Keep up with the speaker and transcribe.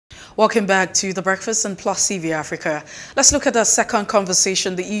Welcome back to The Breakfast and Plus TV Africa. Let's look at our second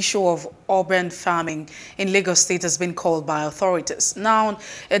conversation. The issue of urban farming in Lagos State has been called by authorities. Now,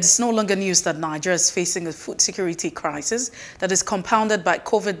 it's no longer news that Nigeria is facing a food security crisis that is compounded by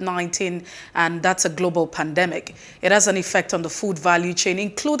COVID-19, and that's a global pandemic. It has an effect on the food value chain,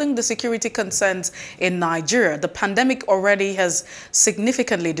 including the security concerns in Nigeria. The pandemic already has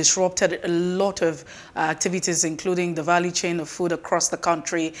significantly disrupted a lot of activities, including the value chain of food across the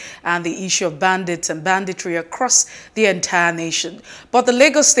country and the issue of bandits and banditry across the entire nation. But the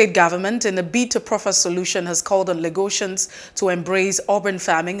Lagos State government, in a bid to proffer solution, has called on Lagosians to embrace urban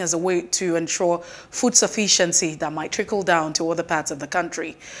farming as a way to ensure food sufficiency that might trickle down to other parts of the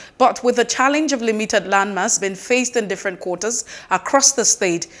country. But with the challenge of limited landmass being faced in different quarters across the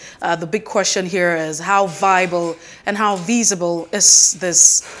state, the big question here is how viable and how feasible is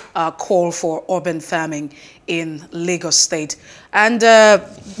this call for urban farming in Lagos State. And as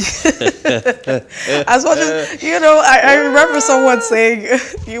much as, you know, I remember someone saying,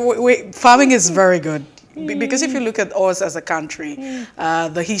 farming is very good. Because if you look at us as a country,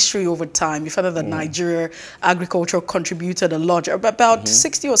 the history over time, you find that Nigeria agriculture contributed a lot, about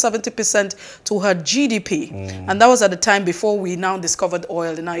 60 or 70% to her GDP. And that was at the time before we now discovered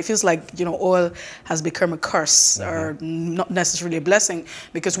oil. And now it feels like, you know, oil has become a curse or not necessarily a blessing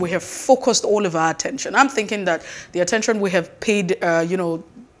because we have focused all of our attention. I'm thinking that the attention we have paid, you know,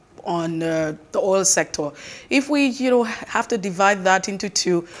 on the oil sector, if we, you know, have to divide that into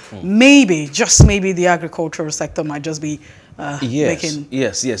two, maybe, just maybe, the agricultural sector might just be making...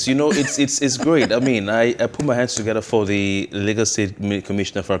 Yes. You know, it's great. I mean, I put my hands together for the Lagos State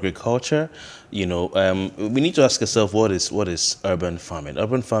Commissioner for Agriculture. You know, we need to ask ourselves, what is urban farming?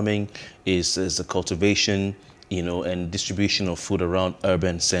 Urban farming is the cultivation, you know, and distribution of food around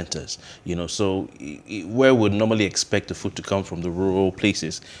urban centers, you know. So where would normally expect the food to come from, the rural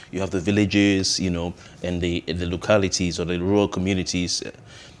places, you have the villages, you know, and the localities or the rural communities.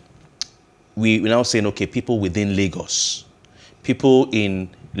 We're now saying, okay, people within Lagos, people in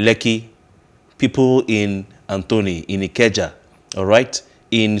Lekki, people in Anthony, in Ikeja, all right,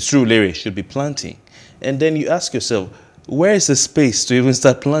 in Surulere should be planting. And then you ask yourself, where is the space to even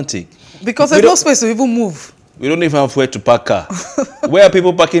start planting? Because there's no space to even move. We don't even have where to park car. Where are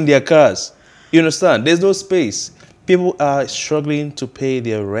people parking their cars? You understand? There's no space. People are struggling to pay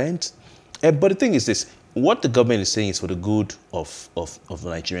their rent. But the thing is this, what the government is saying is for the good of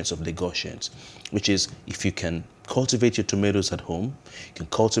Nigerians, of Lagosians, which is if you can cultivate your tomatoes at home, you can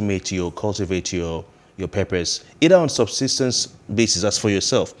cultivate your peppers, either on subsistence basis as for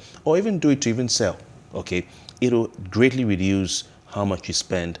yourself, or even do it to even sell, okay? It'll greatly reduce how much you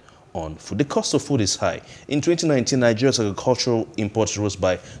spend on food. The cost of food is high. In 2019, Nigeria's agricultural imports rose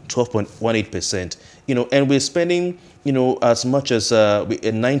by 12.18%. You know, and we're spending, you know, as much as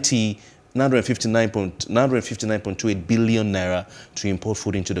 959.28 billion naira to import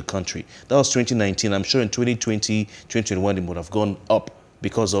food into the country. That was 2019. I'm sure in 2020, 2021, it would have gone up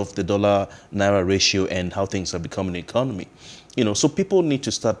because of the dollar-naira ratio and how things have become in the economy. You know, so people need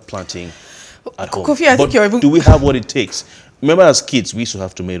to start planting at home. Kofi, I think you're even... do we have what it takes? Remember, as kids, we used to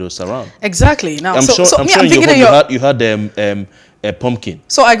have tomatoes around. Exactly. Now, I'm sure you had a pumpkin.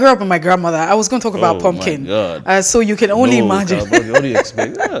 So I grew up with my grandmother. I was going to talk about pumpkin. My God. So you can only imagine. What do you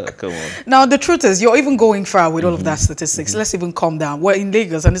expect? Come on. Now, the truth is, you're even going far with all of that statistics. Let's even calm down. We're in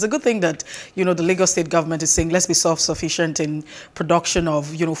Lagos, and it's a good thing that, you know, the Lagos State government is saying, let's be self-sufficient in production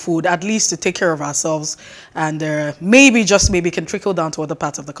of, you know, food, at least to take care of ourselves. And maybe, just maybe, can trickle down to other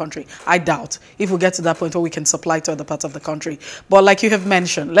parts of the country. I doubt if we get to that point where we can supply to other parts of the country. But like you have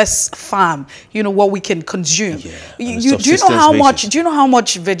mentioned, let's farm, you know, what we can consume. Yeah, do you know how much? Do you know how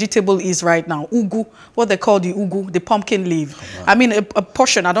much vegetable is right now? Ugu, what they call the ugu, the pumpkin leaf. I mean, a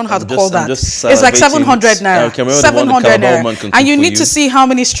portion. I don't know how to call that. It's like 700 naira. 700 naira, and you need to see how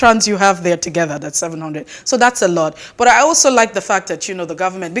many strands you have there together. That's 700. So that's a lot. But I also like the fact that, you know, the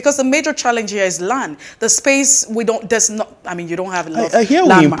government, because the major challenge here is land. The space we don't. There's not. I mean, you don't have enough. I hear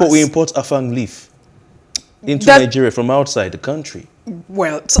we import afang leaf into Nigeria from outside the country.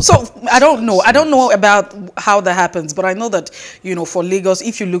 Well, so I don't know. I don't know about how that happens, but I know that, you know, for Lagos,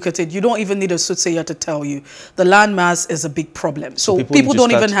 if you look at it, you don't even need a soothsayer to tell you the land mass is a big problem. So people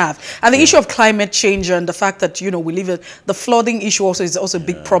don't even have. And the issue of climate change and the fact that, you know, we live in the flooding issue also is also a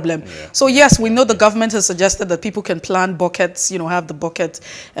big problem. So yes, we know the government has suggested that people can plant buckets, you know, have the bucket,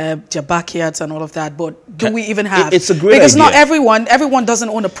 their backyards and all of that. But do we even have? It's a great because idea. not everyone doesn't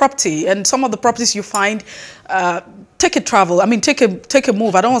own a property, and some of the properties you find. Take a travel. I mean, take a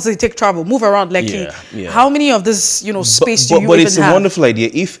move. I don't want to say take travel. Move around Lekki. How many of this, you know, space do you even have? But it's a wonderful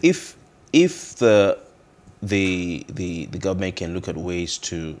idea. If the the government can look at ways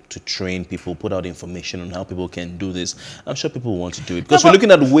to train people, put out information on how people can do this, I'm sure people want to do it because we're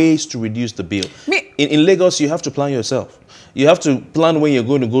looking at ways to reduce the bill. In Lagos, you have to plan yourself. You have to plan when you're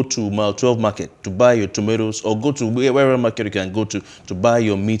going to go to Mile 12 market to buy your tomatoes, or go to wherever market you can go to buy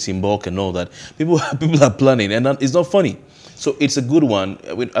your meat in bulk and all that. People are planning, and it's not funny. So it's a good one.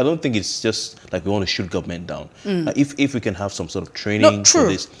 I don't think it's just like we want to shoot government down. If we can have some sort of training for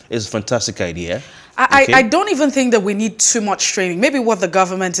this, it's a fantastic idea. I don't even think that we need too much training. Maybe what the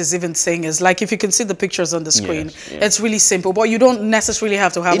government is even saying is, like, if you can see the pictures on the screen, it's really simple, but you don't necessarily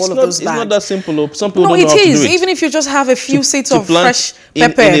have to have all of those bags. It's not that simple. Some people don't know how to do it. Even if you just have a few seeds of fresh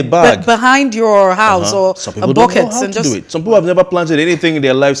pepper in a bag behind your house, or a bucket, and just do it. Some people have never planted anything in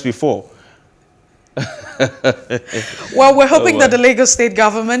their lives before. Well, we're hoping that the Lagos state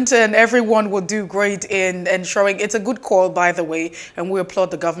government and everyone will do great in ensuring. It's a good call, by the way, and we applaud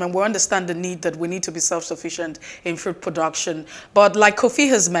the government. We understand the need that we need to be self-sufficient in fruit production. But like Kofi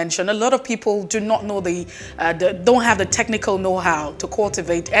has mentioned, a lot of people do not know don't have the technical know-how to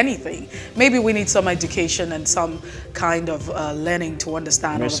cultivate anything. Maybe we need some education and some kind of learning to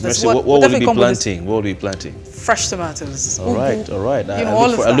understand all of this. What will we be planting? What will we be planting? Fresh tomatoes. All right.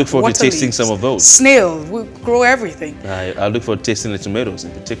 I look forward to tasting some of those. Snail, we grow everything. I look forward to tasting the tomatoes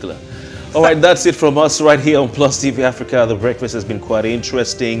in particular. All right, that's it from us right here on Plus TV Africa. The breakfast has been quite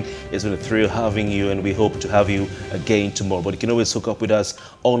interesting. It's been a thrill having you, and we hope to have you again tomorrow. But you can always hook up with us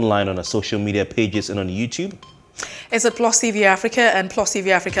online on our social media pages and on YouTube. It's at Plus TV Africa and Plus TV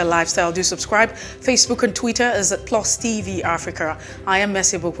Africa Lifestyle. Do subscribe. Facebook and Twitter is at Plus TV Africa. I am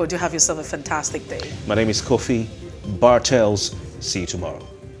Messi Boko. Do have yourself a fantastic day. My name is Kofi Bartels. See you tomorrow.